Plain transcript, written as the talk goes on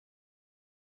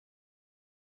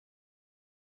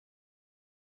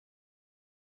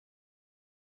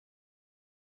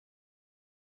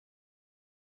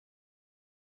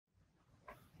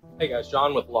Hey guys,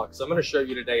 John with Luxe. I'm going to show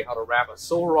you today how to wrap a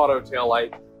Silverado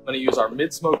taillight. I'm going to use our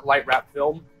mid-smoke light wrap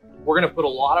film. We're going to put a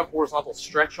lot of horizontal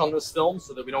stretch on this film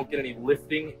so that we don't get any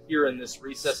lifting here in this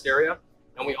recessed area.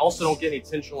 And we also don't get any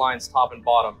tension lines top and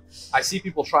bottom. I see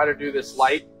people try to do this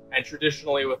light, and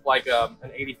traditionally with like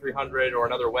an 8300 or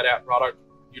another wet app product,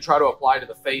 you try to apply to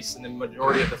the face and the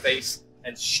majority of the face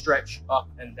and stretch up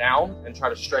and down and try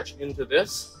to stretch into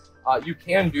this. You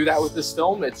can do that with this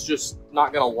film. It's just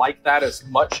not going to like that as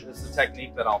much as the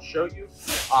technique that I'll show you.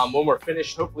 When we're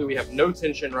finished, hopefully we have no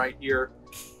tension right here.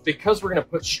 Because we're going to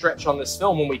put stretch on this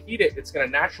film, when we heat it, it's going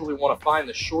to naturally want to find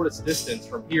the shortest distance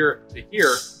from here to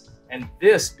here. And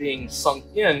this being sunk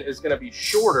in is going to be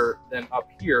shorter than up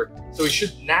here. So we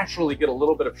should naturally get a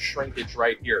little bit of shrinkage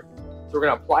right here. So we're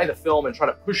going to apply the film and try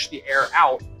to push the air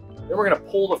out. Then we're going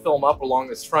to pull the film up along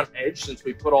this front edge since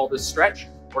we put all this stretch.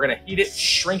 We're going to heat it,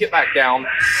 shrink it back down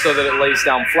so that it lays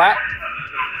down flat.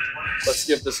 Let's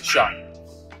give this a shot.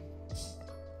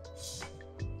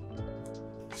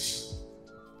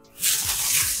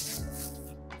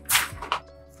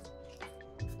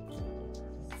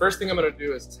 First thing I'm going to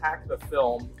do is tack the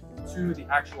film to the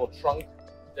actual trunk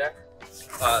deck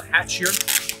hatch here.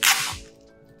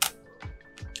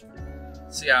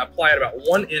 See, I apply it about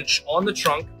 1 inch on the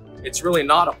trunk. It's really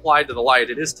not applied to the light.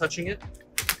 It is touching it,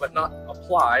 but not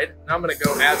applied. Now I'm going to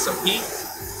go add some heat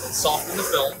and soften the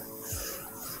film.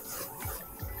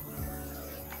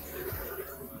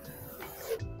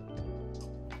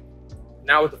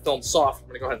 Now with the film soft, I'm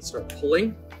going to go ahead and start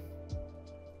pulling.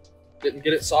 Didn't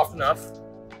get it soft enough.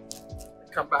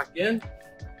 Come back in.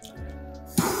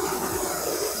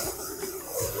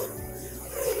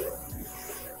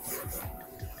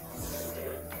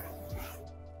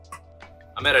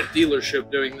 I'm at a dealership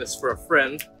doing this for a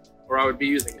friend, where I would be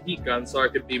using a heat gun so I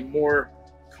could be more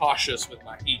cautious with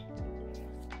my heat.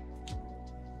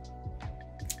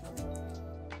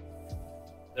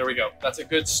 There we go. That's a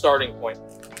good starting point.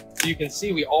 So you can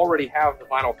see we already have the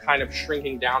vinyl kind of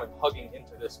shrinking down and hugging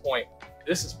into this point.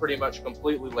 This is pretty much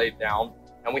completely laid down,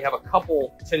 and we have a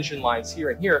couple tension lines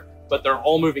here and here, but they're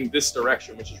all moving this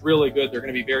direction, which is really good. They're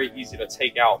going to be very easy to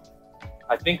take out.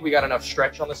 I think we got enough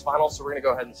stretch on this vinyl, so we're going to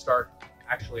go ahead and start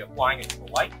actually applying it to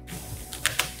the light.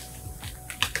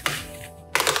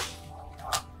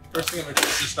 First thing I'm going to do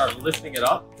is just start lifting it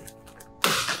up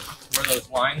where those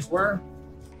lines were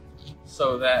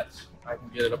so that I can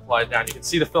get it applied down. You can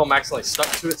see the film accidentally stuck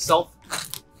to itself.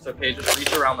 It's okay, just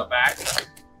reach around the back,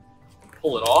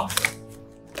 pull it off.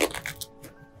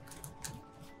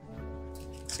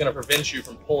 It's going to prevent you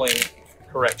from pulling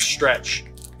correct stretch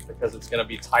because it's going to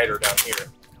be tighter down here.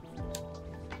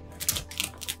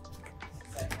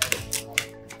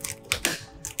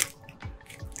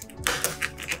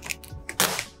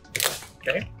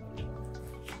 Okay.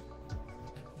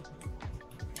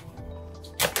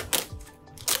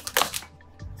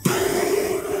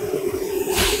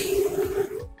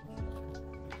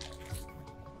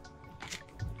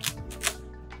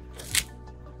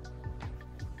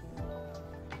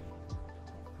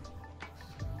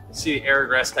 See the air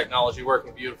egress technology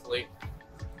working beautifully.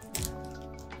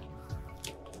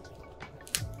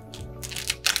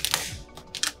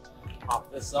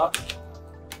 Pop this up.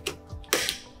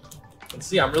 You can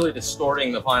see I'm really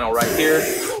distorting the vinyl right here.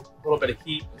 A little bit of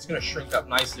heat. It's going to shrink up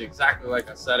nicely, exactly like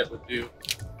I said it would do,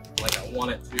 like I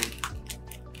want it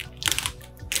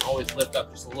to. Always lift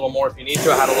up just a little more if you need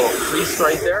to. I had a little crease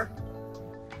right there.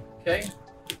 Okay,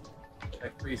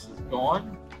 that crease is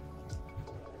gone.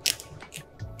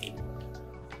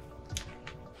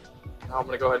 Now I'm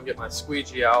going to go ahead and get my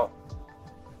squeegee out.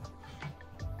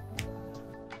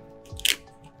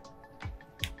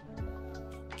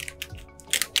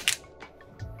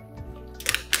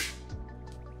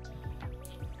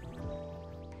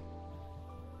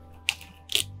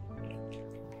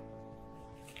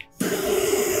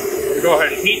 Go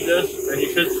ahead and heat this, and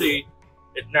you should see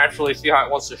it naturally. See how it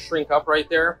wants to shrink up right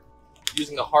there?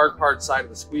 Using the hard side of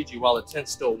the squeegee while the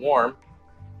tint's still warm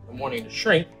and wanting to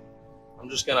shrink, I'm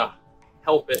just going to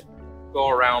help it go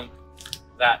around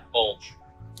that bulge.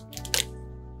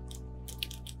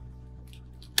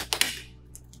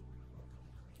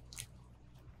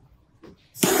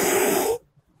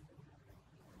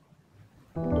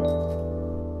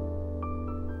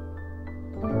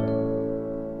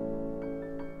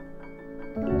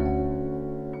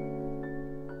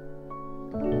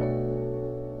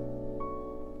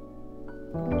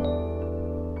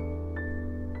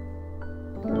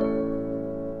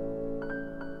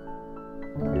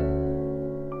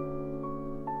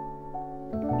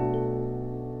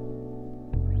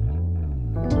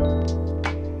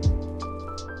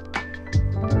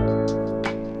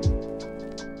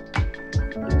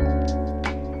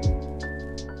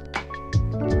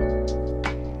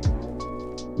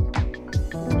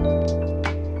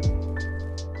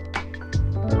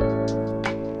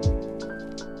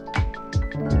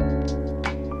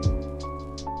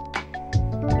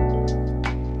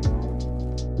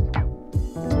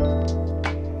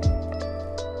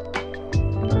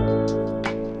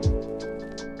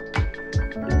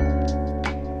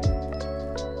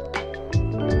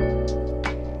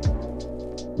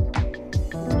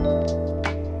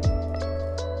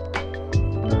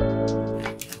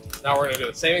 Now we're going to do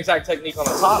the same exact technique on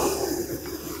the top.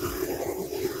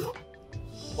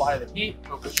 Apply the heat,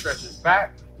 hope it stretches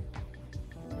back.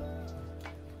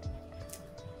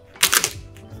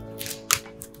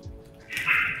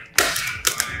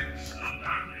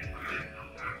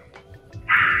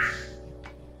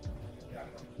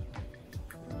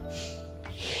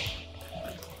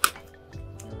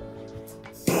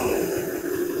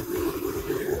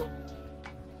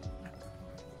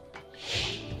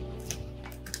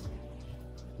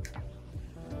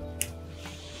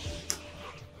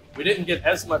 We didn't get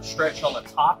as much stretch on the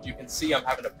top. You can see I'm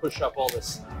having to push up all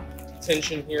this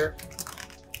tension here.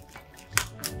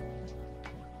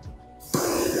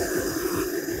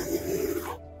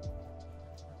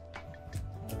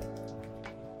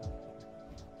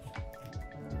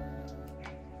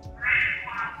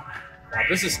 Now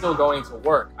this is still going to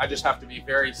work. I just have to be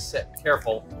very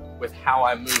careful with how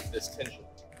I move this tension.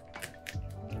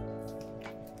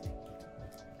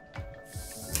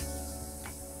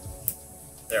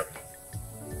 There we go.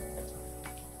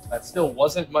 That still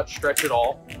wasn't much stretch at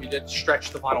all. We did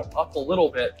stretch the vinyl up a little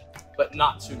bit, but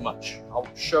not too much. I'll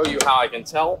show you how I can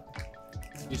tell.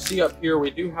 You see up here,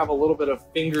 we do have a little bit of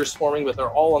fingers forming, but they're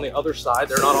all on the other side.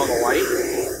 They're not on the light.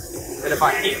 And if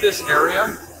I heat this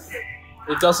area,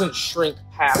 it doesn't shrink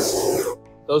past.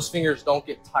 Those fingers don't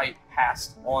get tight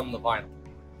past on the vinyl.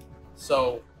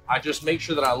 So I just make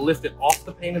sure that I lift it off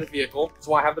the paint of the vehicle. That's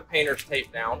why I have the painter's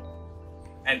tape down,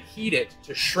 and heat it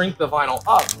to shrink the vinyl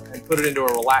up and put it into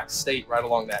a relaxed state right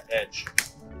along that edge.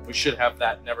 We should have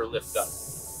that never lift up.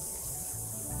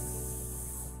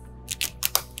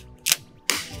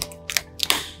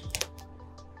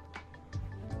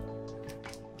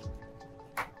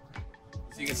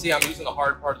 So you can see I'm using the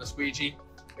hard part of the squeegee.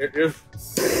 It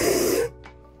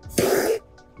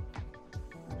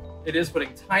is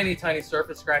putting tiny, tiny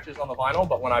surface scratches on the vinyl,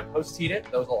 but when I post-heat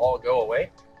it, those will all go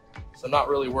away. So I'm not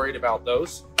really worried about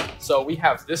those. So we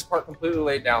have this part completely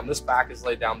laid down, this back is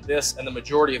laid down, this, and the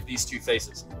majority of these two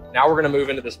faces. Now we're gonna move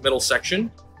into this middle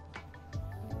section.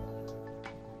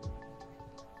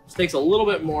 This takes a little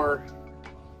bit more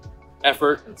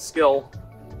effort and skill,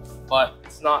 but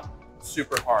it's not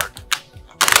super hard.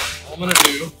 All I'm gonna do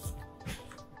is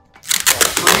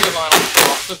free the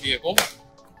vinyl off the vehicle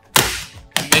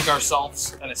and make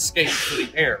ourselves an escape for the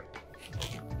air.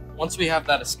 Once we have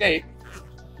that escape,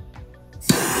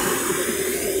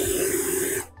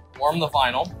 warm the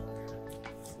vinyl,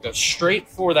 go straight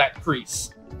for that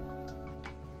crease.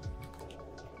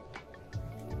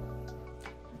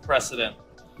 Press it in.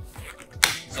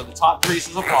 So the top crease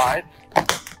is applied.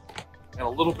 Got a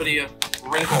little bit of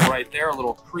wrinkle right there, a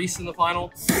little crease in the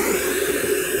vinyl.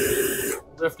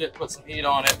 Lift it, put some heat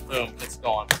on it, boom, it's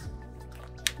gone.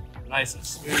 Nice and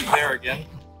smooth there again.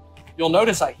 You'll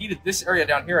notice I heated this area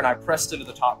down here and I pressed into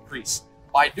the top crease.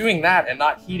 By doing that and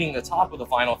not heating the top of the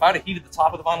vinyl, if I would have heated the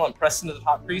top of the vinyl and pressed into the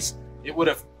top crease, it would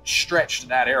have stretched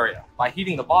that area. By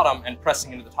heating the bottom and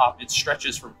pressing into the top, it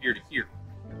stretches from here to here.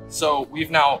 So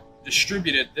we've now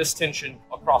distributed this tension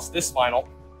across this vinyl.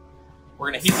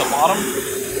 We're gonna heat the bottom.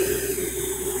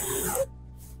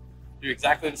 Do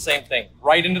exactly the same thing,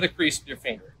 right into the crease with your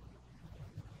finger.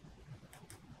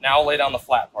 Now lay down the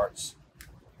flat parts.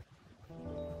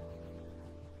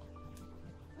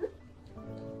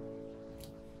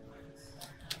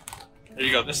 There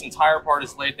you go, this entire part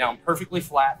is laid down perfectly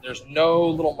flat. There's no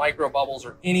little micro bubbles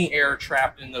or any air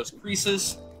trapped in those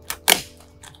creases.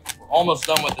 We're almost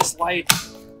done with this light.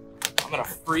 I'm gonna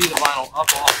free the vinyl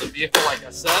up off the vehicle, like I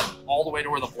said, all the way to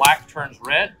where the black turns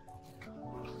red.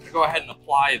 I'm gonna go ahead and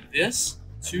apply this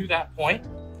to that point.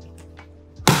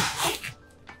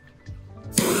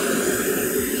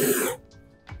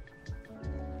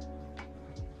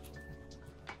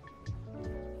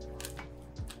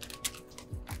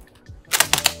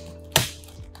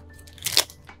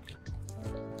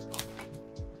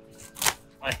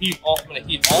 I'm gonna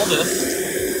heat all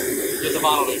this, get the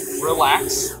vinyl to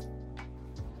relax.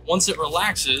 Once it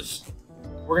relaxes,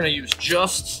 we're gonna use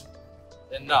just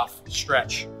enough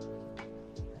stretch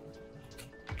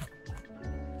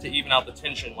to even out the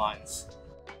tension lines.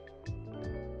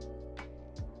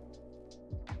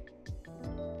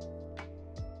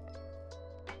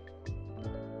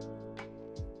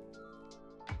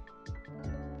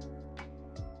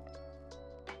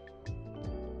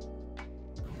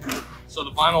 So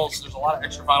the vinyls, there's a lot of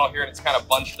extra vinyl here and it's kind of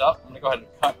bunched up. I'm gonna go ahead and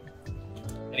cut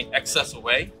any excess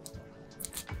away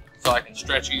so I can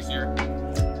stretch easier.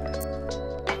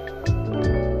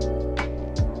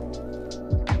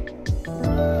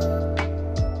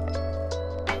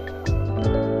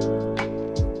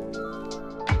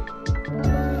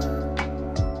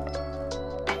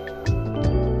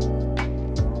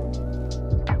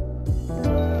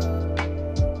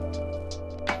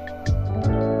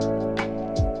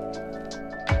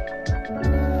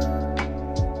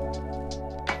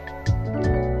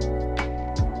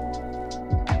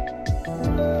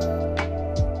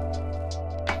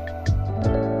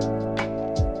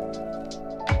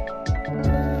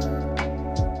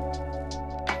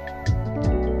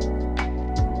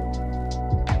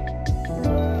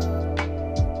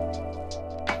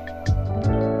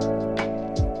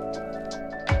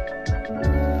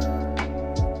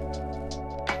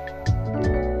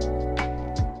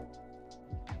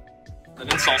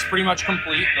 pretty much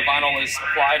complete. The vinyl is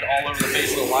applied all over the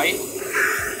face of the light.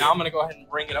 Now I'm going to go ahead and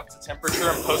bring it up to temperature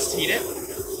and post-heat it.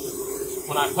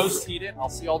 When I post-heat it, I'll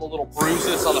see all the little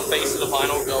bruises on the face of the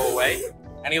vinyl go away.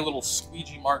 Any little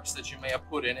squeegee marks that you may have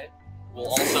put in it will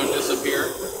also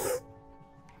disappear.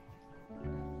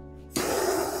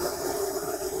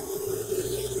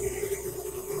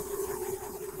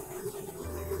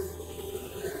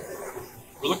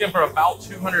 We're looking for about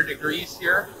 200 degrees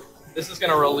here. This is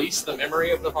going to release the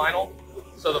memory of the vinyl,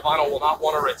 so the vinyl will not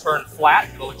want to return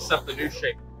flat. It'll accept the new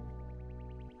shape.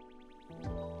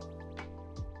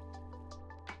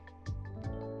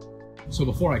 So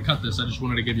before I cut this, I just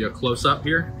wanted to give you a close-up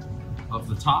here of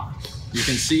the top. You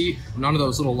can see none of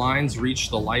those little lines reach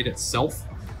the light itself.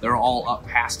 They're all up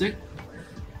past it.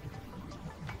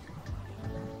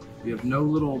 You have no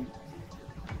little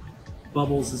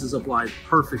bubbles. This is applied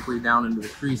perfectly down into the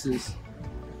creases.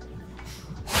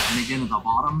 And again at the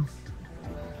bottom,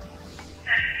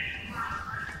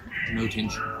 no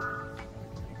tension.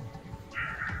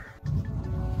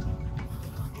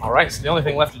 All right, so the only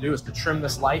thing left to do is to trim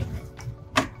this light.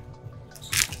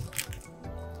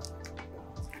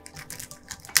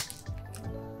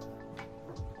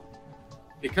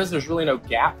 Because there's really no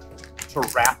gap to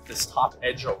wrap this top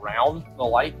edge around the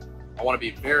light, I want to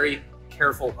be very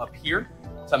careful up here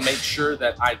to make sure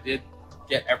that I did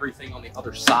get everything on the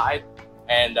other side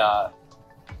and that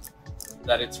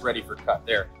it's ready for cut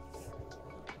there.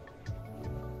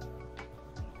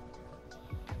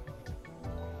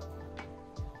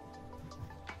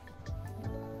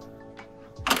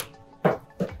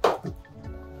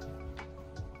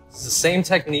 It's the same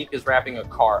technique as wrapping a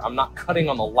car. I'm not cutting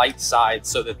on the light side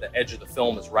so that the edge of the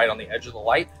film is right on the edge of the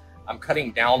light. I'm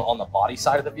cutting down on the body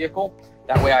side of the vehicle.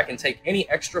 That way I can take any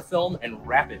extra film and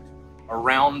wrap it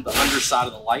around the underside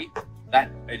of the light. That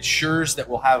ensures that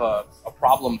we'll have a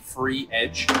problem-free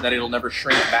edge, that it'll never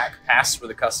shrink back past where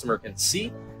the customer can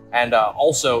see. And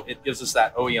also it gives us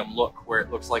that OEM look where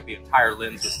it looks like the entire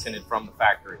lens was tinted from the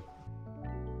factory.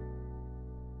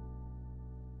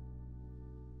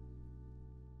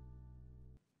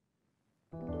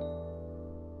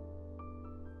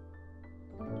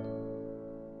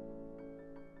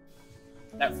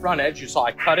 That front edge, you saw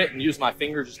I cut it and used my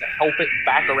finger just to help it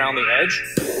back around the edge.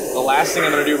 The last thing I'm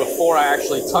gonna do before I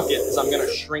actually tuck it is I'm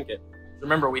gonna shrink it.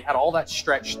 Remember, we had all that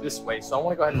stretch this way, so I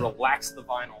wanna go ahead and relax the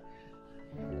vinyl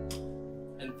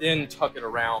and then tuck it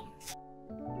around.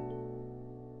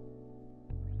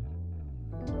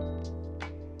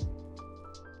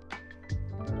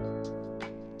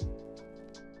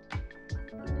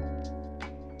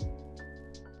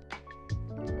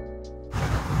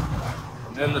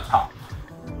 And then the top.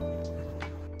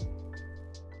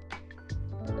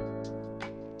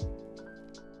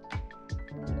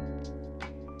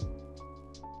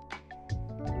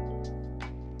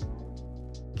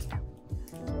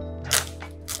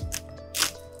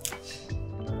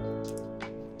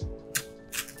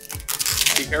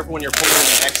 Be careful when you're pulling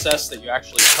the excess that you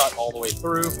actually cut all the way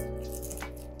through.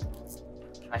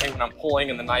 I hate when I'm pulling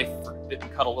and the knife didn't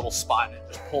cut a little spot and it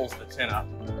just pulls the tin up.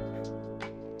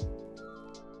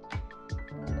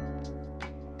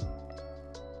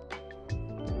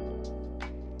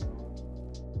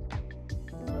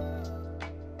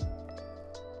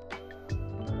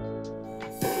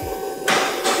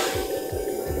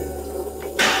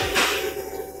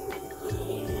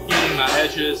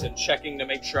 Edges and checking to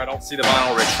make sure I don't see the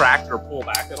vinyl retract or pull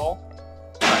back at all.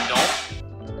 If I don't.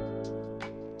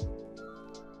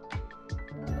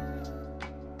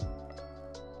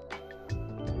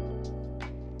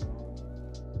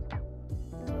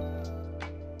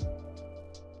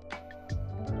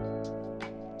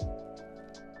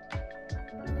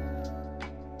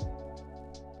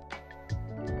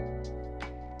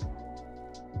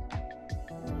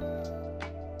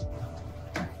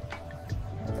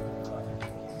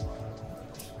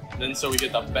 Then so we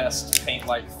get the best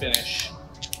paint-like finish,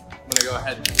 I'm gonna go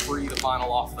ahead and free the vinyl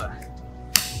off the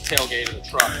tailgate of the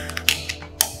truck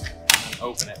and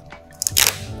open it.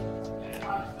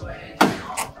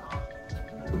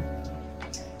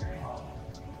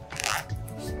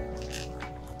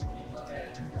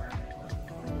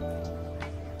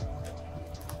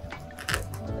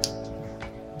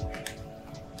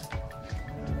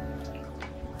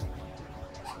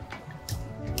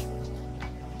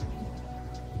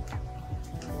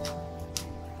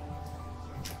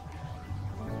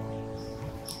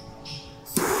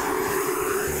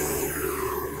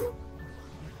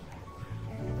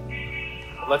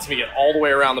 Lets me get all the way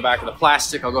around the back of the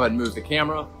plastic. I'll go ahead and move the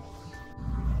camera.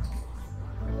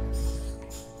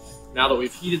 Now that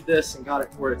we've heated this and got it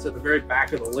where it's at the very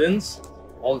back of the lens,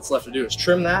 All that's left to do is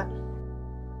trim that.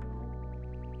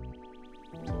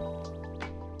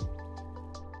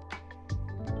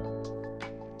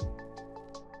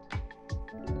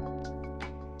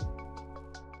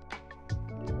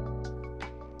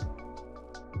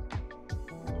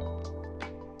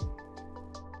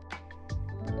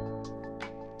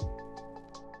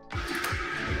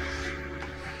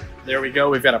 There we go,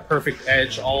 we've got a perfect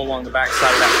edge all along the back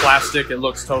side of that plastic. It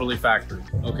looks totally factory.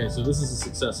 Okay, so this is a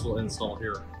successful install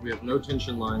here. We have no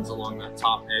tension lines along that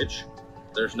top edge.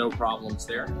 There's no problems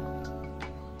there.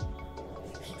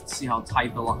 Let's see how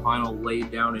tight the vinyl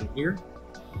laid down in here.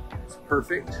 It's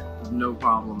perfect, no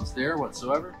problems there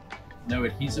whatsoever. No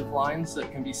adhesive lines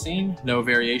that can be seen. No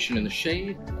variation in the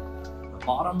shade. The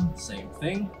bottom, same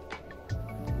thing.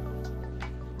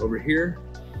 Over here,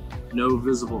 no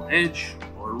visible edge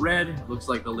or red. Looks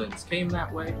like the lens came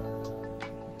that way.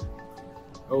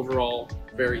 Overall,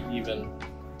 very even,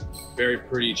 very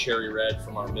pretty cherry red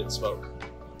from our mid-smoke.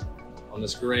 On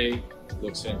this gray,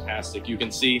 looks fantastic. You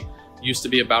can see, used to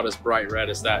be about as bright red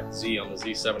as that Z on the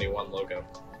Z71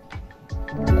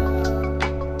 logo.